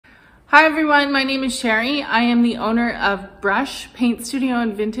Hi everyone, my name is Sherry. I am the owner of Brush Paint Studio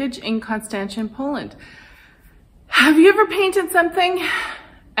and Vintage in Konstantin, Poland. Have you ever painted something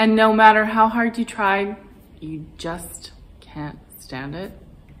and no matter how hard you tried, you just can't stand it?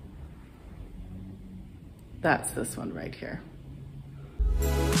 That's this one right here.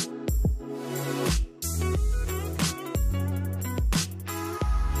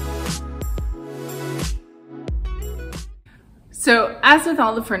 So as with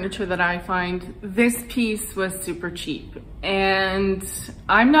all the furniture that I find, this piece was super cheap, and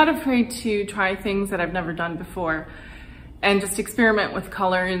I'm not afraid to try things that I've never done before and just experiment with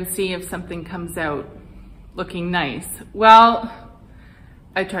color and see if something comes out looking nice. Well,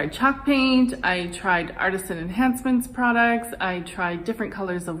 I tried chalk paint, I tried artisan enhancements products, I tried different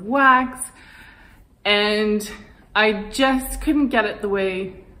colors of wax, and I just couldn't get it the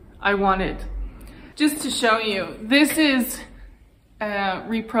way I wanted. Just to show you, this is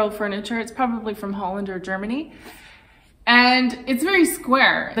repro furniture. It's probably from Holland or Germany, and it's very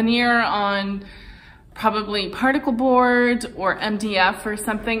square. Veneer on probably particle board or MDF or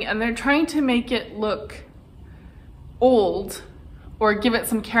something, and they're trying to make it look old or give it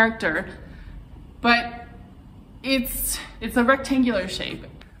some character, but it's a rectangular shape.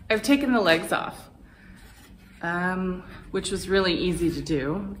 I've taken the legs off, which was really easy to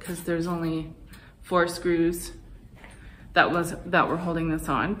do because there's only 4 screws that were holding this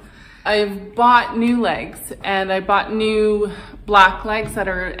on. I've bought new legs, and I bought new black legs that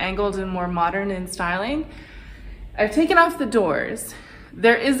are angled and more modern in styling. I've taken off the doors.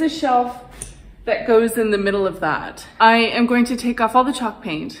 There is a shelf that goes in the middle of that. I am going to take off all the chalk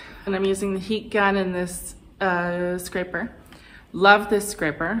paint, and I'm using the heat gun and this scraper. Love this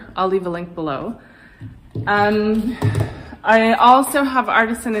scraper. I'll leave a link below. I also have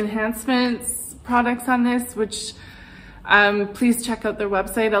artisan enhancements products on this, which please check out their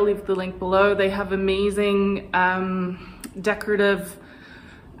website. I'll leave the link below. They have amazing decorative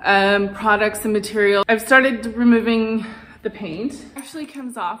products and material. I've started removing the paint. It actually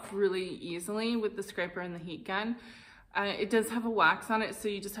comes off really easily with the scraper and the heat gun. It does have a wax on it, so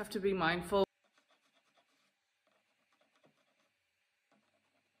you just have to be mindful.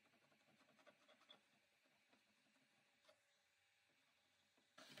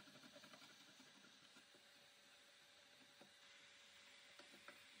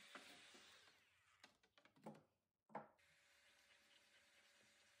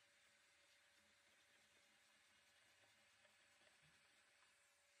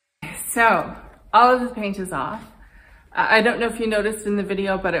 So all of the paint is off. I don't know if you noticed in the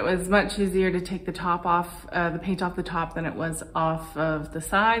video, but it was much easier to take the top off, the paint off the top than it was off of the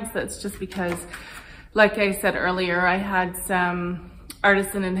sides. That's just because, like I said earlier, I had some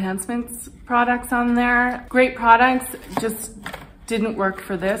artisan enhancements products on there. Great products, just didn't work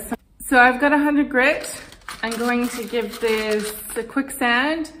for this. So I've got 100 grit. I'm going to give this a quick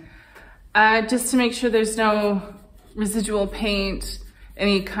sand, just to make sure there's no residual paint,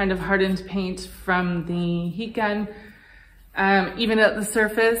 any kind of hardened paint from the heat gun, even at the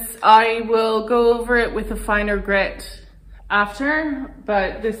surface. I will go over it with a finer grit after,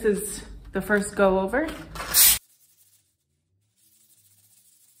 but this is the first go over.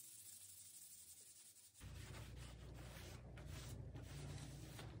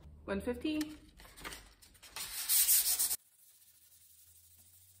 $150.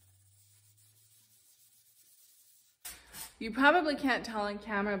 You probably can't tell on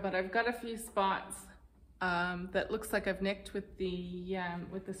camera, but I've got a few spots that looks like I've nicked with the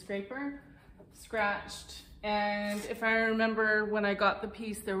scraper, scratched. And if I remember when I got the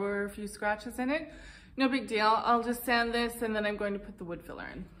piece, there were a few scratches in it. No big deal. I'll just sand this, and then I'm going to put the wood filler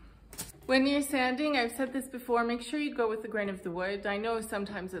in. When you're sanding, I've said this before, make sure you go with the grain of the wood. I know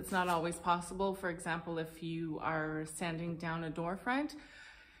sometimes it's not always possible. For example, if you are sanding down a door front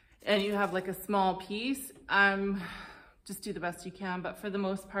and you have like a small piece, just do the best you can, but for the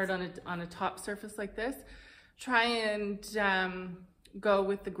most part on a top surface like this, try and go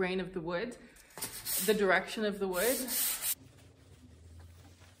with the grain of the wood, the direction of the wood.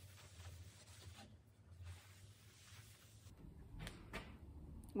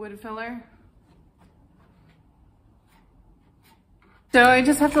 Wood filler. So I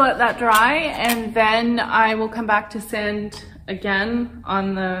just have to let that dry, and then I will come back to sand again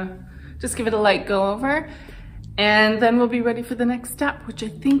on just give it a light go over. And then we'll be ready for the next step, which I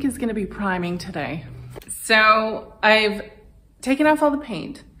think is gonna be priming today. So I've taken off all the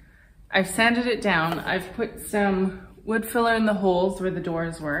paint. I've sanded it down. I've put some wood filler in the holes where the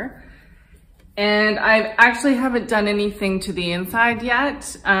doors were. And I actually haven't done anything to the inside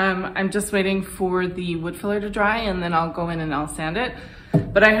yet. I'm just waiting for the wood filler to dry, and then I'll go in and I'll sand it.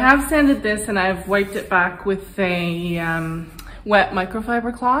 But I have sanded this and I've wiped it back with a wet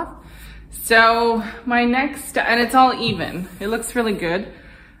microfiber cloth. So my next, and it's all even. It looks really good.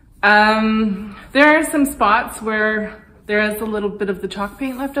 There are some spots where there is a little bit of the chalk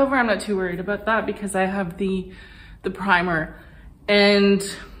paint left over. I'm not too worried about that because I have the primer and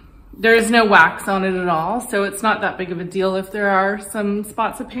there is no wax on it at all. So it's not that big of a deal if there are some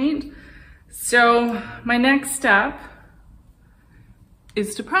spots of paint. So my next step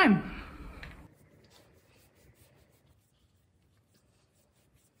is to prime.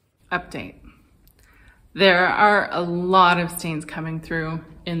 Update. There are a lot of stains coming through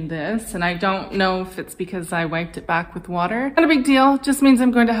in this, and I don't know if it's because I wiped it back with water. Not a big deal, just means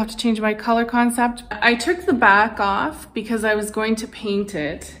I'm going to have to change my color concept. I took the back off because I was going to paint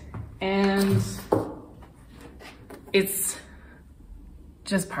it, and it's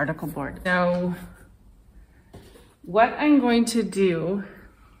just particle board. So what I'm going to do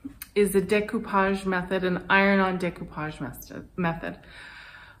is a decoupage method, an iron-on decoupage method.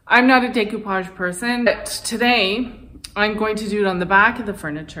 I'm not a decoupage person, but today I'm going to do it on the back of the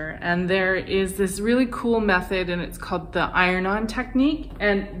furniture. And there is this really cool method and it's called the iron-on technique.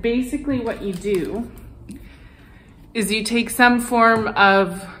 And basically what you do is you take some form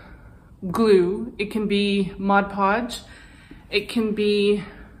of glue. It can be Mod Podge, it can be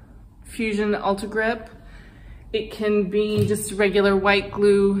Fusion Ultra Grip, it can be just regular white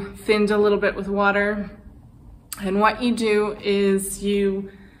glue thinned a little bit with water. And what you do is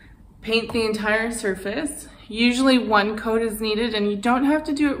you paint the entire surface. Usually one coat is needed and you don't have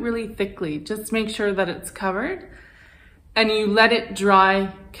to do it really thickly. Just make sure that it's covered and you let it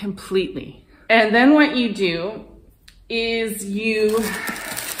dry completely. And then what you do is you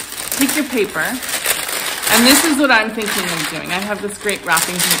take your paper, and this is what I'm thinking of doing. I have this great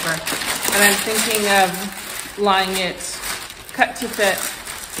wrapping paper and I'm thinking of lying it cut to fit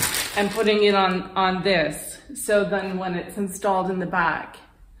and putting it on this. So then when it's installed in the back,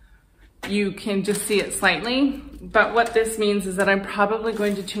 you can just see it slightly. But what this means is that I'm probably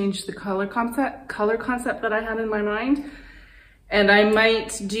going to change the color concept that I had in my mind. And I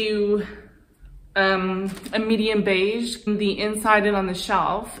might do a medium beige on the inside and on the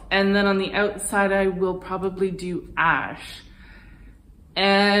shelf. And then on the outside, I will probably do ash.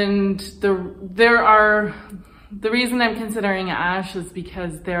 And the reason I'm considering ash is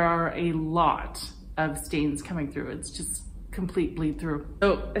because there are a lot of stains coming through. It's just complete bleed through.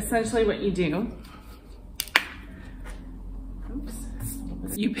 So essentially what you do,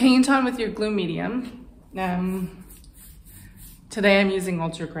 you paint on with your glue medium. Today I'm using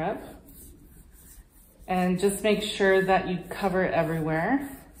Ultra Grip. And just make sure that you cover it everywhere.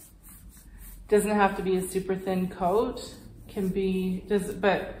 Doesn't have to be a super thin coat. Can be,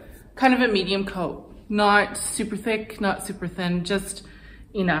 but kind of a medium coat. Not super thick, not super thin, just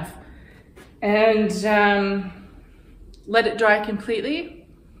enough. And let it dry completely,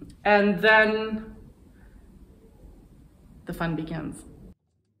 and then the fun begins.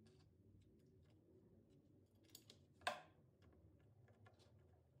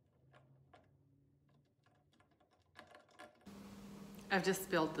 I've just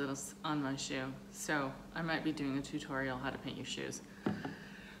spilled this on my shoe, so I might be doing a tutorial how to paint your shoes.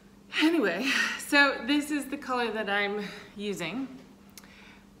 Anyway, so this is the color that I'm using.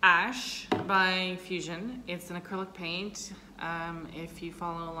 Ash by Fusion. It's an acrylic paint. If you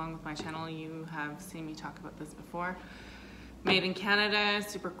follow along with my channel, you have seen me talk about this before. Made in Canada,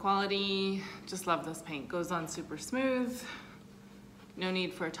 super quality. Just love this paint. Goes on super smooth. No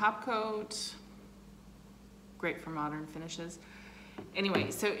need for a top coat. Great for modern finishes. Anyway,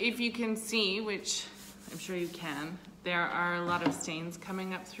 so if you can see, which I'm sure you can, there are a lot of stains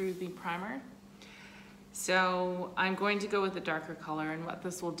coming up through the primer. So I'm going to go with a darker color, and what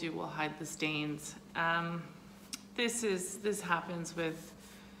this will do will hide the stains. This happens with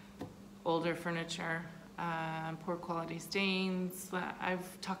older furniture, poor quality stains.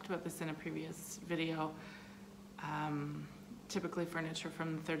 I've talked about this in a previous video. Typically furniture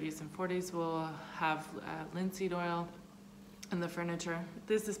from the 30s and 40s will have linseed oil in the furniture.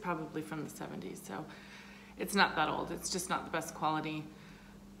 This is probably from the 70s, so it's not that old. It's just not the best quality.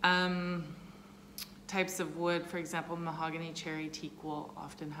 Types of wood, for example, mahogany, cherry, teak will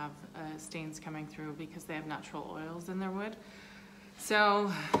often have stains coming through because they have natural oils in their wood.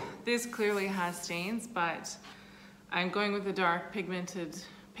 So this clearly has stains, but I'm going with a dark pigmented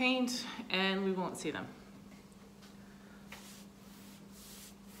paint and we won't see them.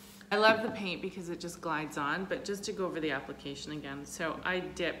 I love the paint because it just glides on, but just to go over the application again. So I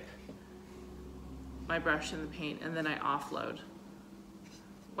dip my brush in the paint and then I offload,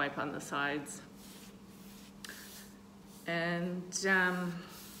 wipe on the sides. And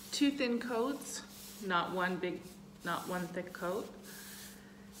 2 thin coats, not one thick coat.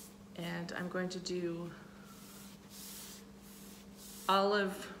 And I'm going to do all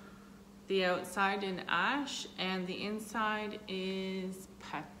of the outside in ash, and the inside is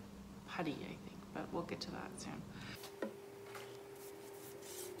putty, I think, but we'll get to that soon.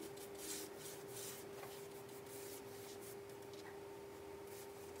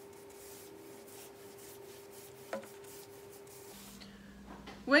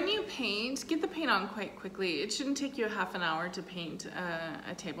 When you paint, get the paint on quite quickly. It shouldn't take you a half an hour to paint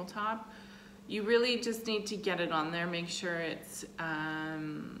a tabletop. You really just need to get it on there, make sure it's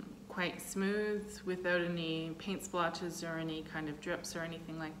quite smooth without any paint splotches or any kind of drips or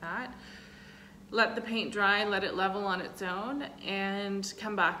anything like that. Let the paint dry, let it level on its own, and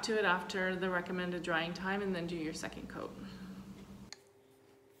come back to it after the recommended drying time, and then do your second coat.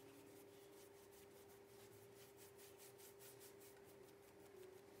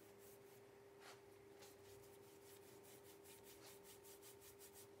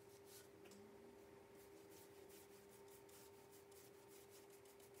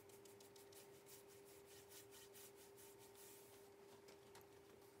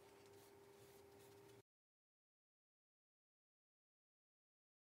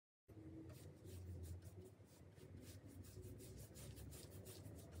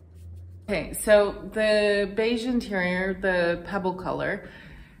 Okay, so the beige interior, the pebble color,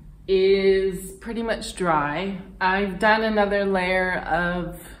 is pretty much dry. I've done another layer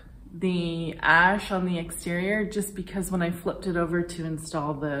of the ash on the exterior just because when I flipped it over to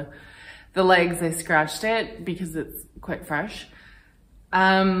install the legs, I scratched it because it's quite fresh. So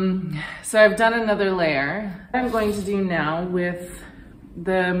I've done another layer. What I'm going to do now with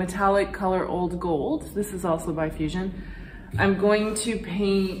the metallic color Old Gold, this is also by Fusion, I'm going to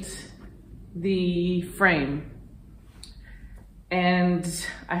paint the frame, and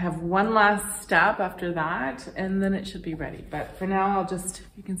I have one last step after that and then it should be ready. But for now, I'll just,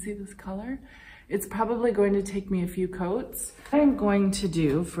 you can see this color, it's probably going to take me a few coats. What I'm going to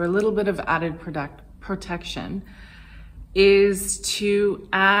do for a little bit of added protection is to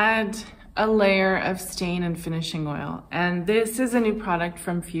add a layer of stain and finishing oil, and this is a new product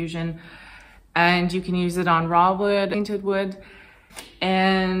from Fusion, and you can use it on raw wood, painted wood.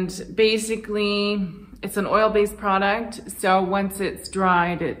 And basically it's an oil-based product, so once it's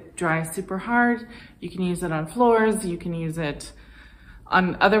dried, it dries super hard. You can use it on floors, you can use it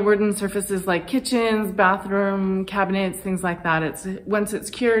on other wooden surfaces like kitchens, bathroom cabinets, things like that. Once it's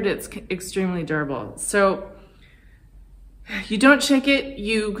cured, it's extremely durable. So you don't shake it,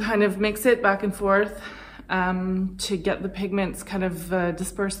 you kind of mix it back and forth to get the pigments kind of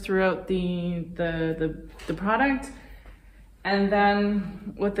dispersed throughout the product. And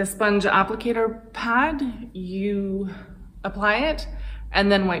then with the sponge applicator pad, you apply it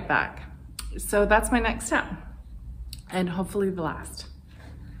and then wipe back. So that's my next step, and hopefully the last.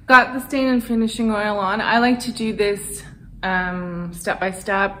 Got the stain and finishing oil on. I like to do this step by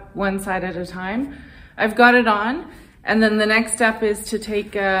step, one side at a time. I've got it on, and then the next step is to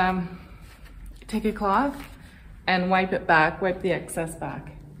take a cloth and wipe it back, wipe the excess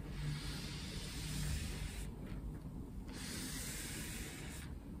back.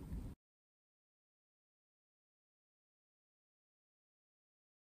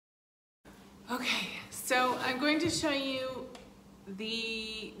 Okay, so I'm going to show you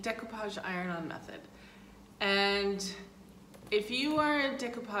the decoupage iron-on method. And if you are a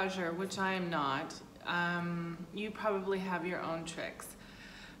decoupager, which I am not, you probably have your own tricks.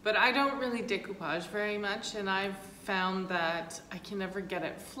 But I don't really decoupage very much, and I've found that I can never get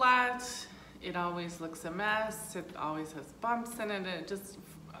it flat. It always looks a mess. It always has bumps in it.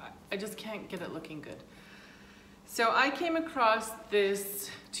 I just can't get it looking good. So I came across this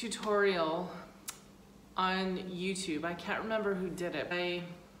tutorial on YouTube. I can't remember who did it. I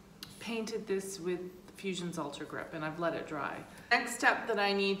painted this with Fusion's Ultra Grip, and I've let it dry. Next step that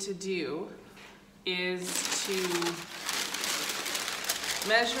I need to do is to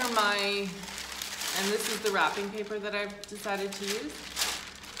measure my, and this is the wrapping paper that I've decided to use.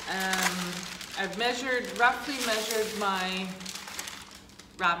 I've roughly measured my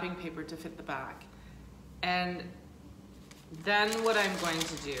wrapping paper to fit the back. And then what I'm going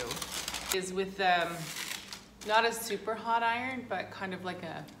to do is with not a super hot iron, but kind of like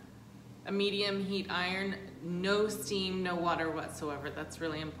a medium heat iron, no steam, no water whatsoever. That's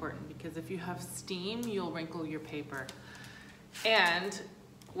really important, because if you have steam, you'll wrinkle your paper. And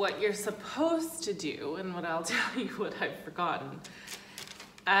what you're supposed to do, and what I'll tell you what I've forgotten,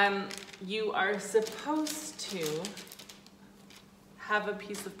 you are supposed to have a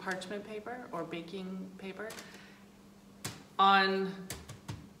piece of parchment paper or baking paper on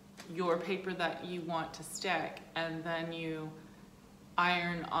your paper that you want to stick, and then you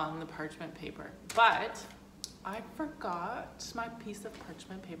iron on the parchment paper. But I forgot my piece of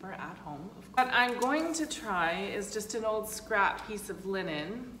parchment paper at home. What I'm going to try is just an old scrap piece of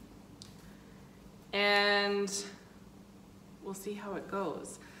linen, and we'll see how it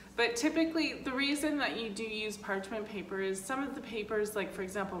goes. But typically, the reason that you do use parchment paper is some of the papers, like for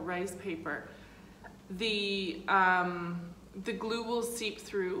example, rice paper, the glue will seep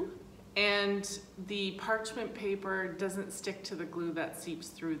through, and the parchment paper doesn't stick to the glue that seeps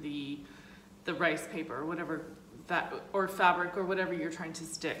through the rice paper or whatever or fabric or whatever you're trying to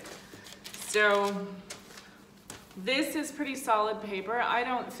stick. So this is pretty solid paper. I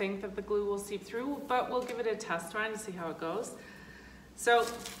don't think that the glue will seep through, but we'll give it a test run to see how it goes. So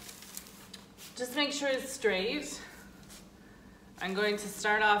just make sure it's straight. I'm going to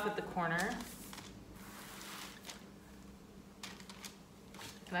start off at the corner.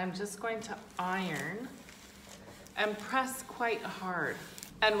 And I'm just going to iron and press quite hard.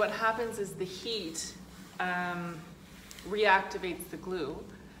 And what happens is the heat reactivates the glue,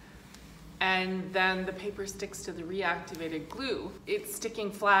 and then the paper sticks to the reactivated glue. It's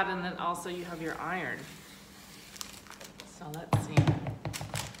sticking flat, and then also you have your iron. So let's see.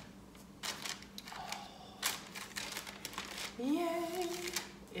 Yay!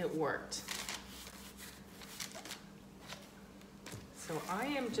 It worked. So I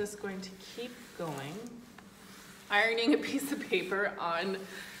am just going to keep going, ironing a piece of paper on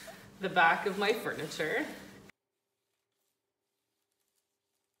the back of my furniture.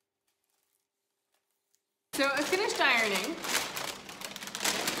 So I finished ironing.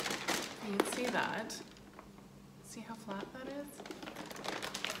 You can see that. See how flat that is?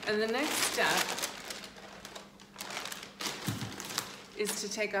 And the next step is to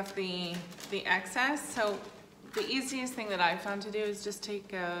take off the excess. So the easiest thing that I've found to do is just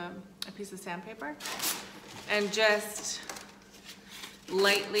take a piece of sandpaper and just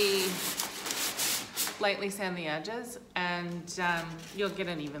lightly sand the edges, and you'll get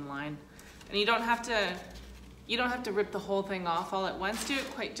an even line. And you don't have to rip the whole thing off all at once. Do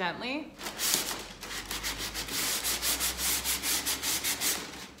it quite gently.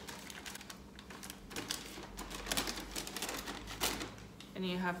 And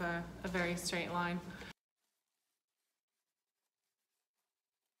you have a very straight line.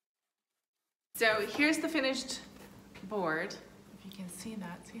 So here's the finished board. If you can see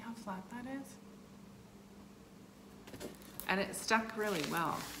that, see how flat that is? And it stuck really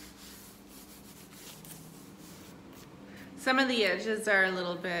well. Some of the edges are a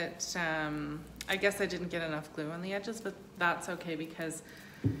little bit, I guess I didn't get enough glue on the edges, but that's okay because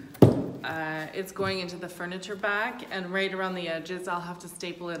it's going into the furniture back, and right around the edges I'll have to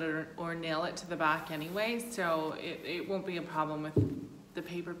staple it or nail it to the back anyway, so it won't be a problem with the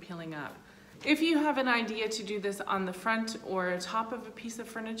paper peeling up. If you have an idea to do this on the front or top of a piece of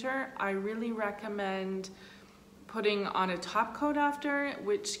furniture, I really recommend putting on a top coat after,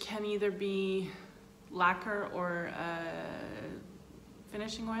 which can either be lacquer or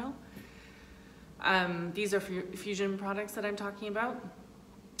finishing oil. These are fusion products that I'm talking about.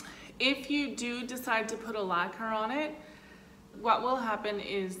 If you do decide to put a lacquer on it, what will happen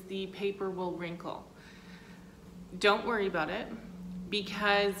is the paper will wrinkle. Don't worry about it,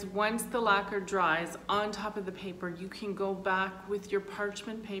 because once the lacquer dries on top of the paper, you can go back with your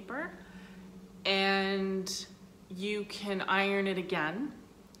parchment paper and you can iron it again,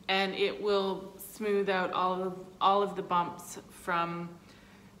 and it will smooth out all of the bumps from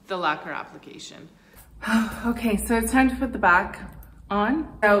the lacquer application. Okay, so it's time to put the back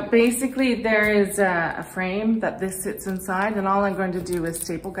on. So basically there is a frame that this sits inside, and all I'm going to do is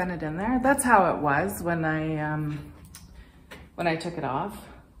staple gun it in there. That's how it was when I took it off.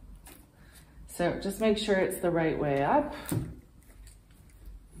 So just make sure it's the right way up. Make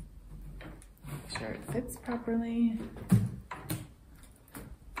sure it fits properly.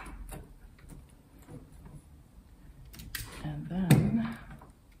 And then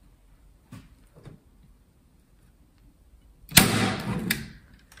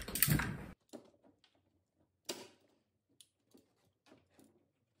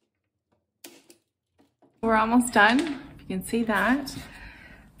we're almost done, if you can see that.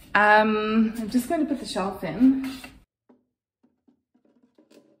 I'm just going to put the shelf in.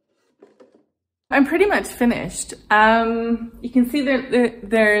 I'm pretty much finished. You can see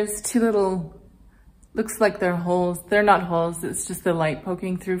there's two little, looks like they're holes. They're not holes, it's just the light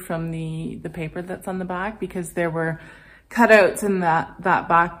poking through from the paper that's on the back, because there were cutouts in that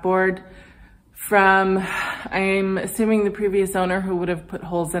backboard from, I'm assuming the previous owner, who would have put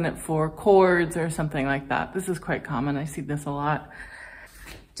holes in it for cords or something like that. This is quite common. I see this a lot.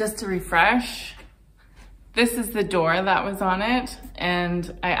 Just to refresh, this is the door that was on it,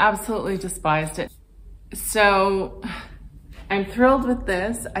 and I absolutely despised it. So I'm thrilled with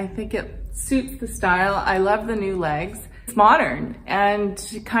this. I think it suits the style. I love the new legs. It's modern and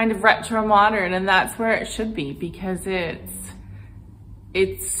kind of retro modern, and that's where it should be, because it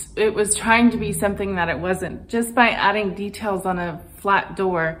was trying to be something that it wasn't. Just by adding details on a flat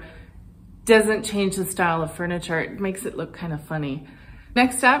door doesn't change the style of furniture. It makes it look kind of funny.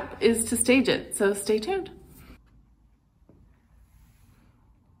 Next step is to stage it, so stay tuned.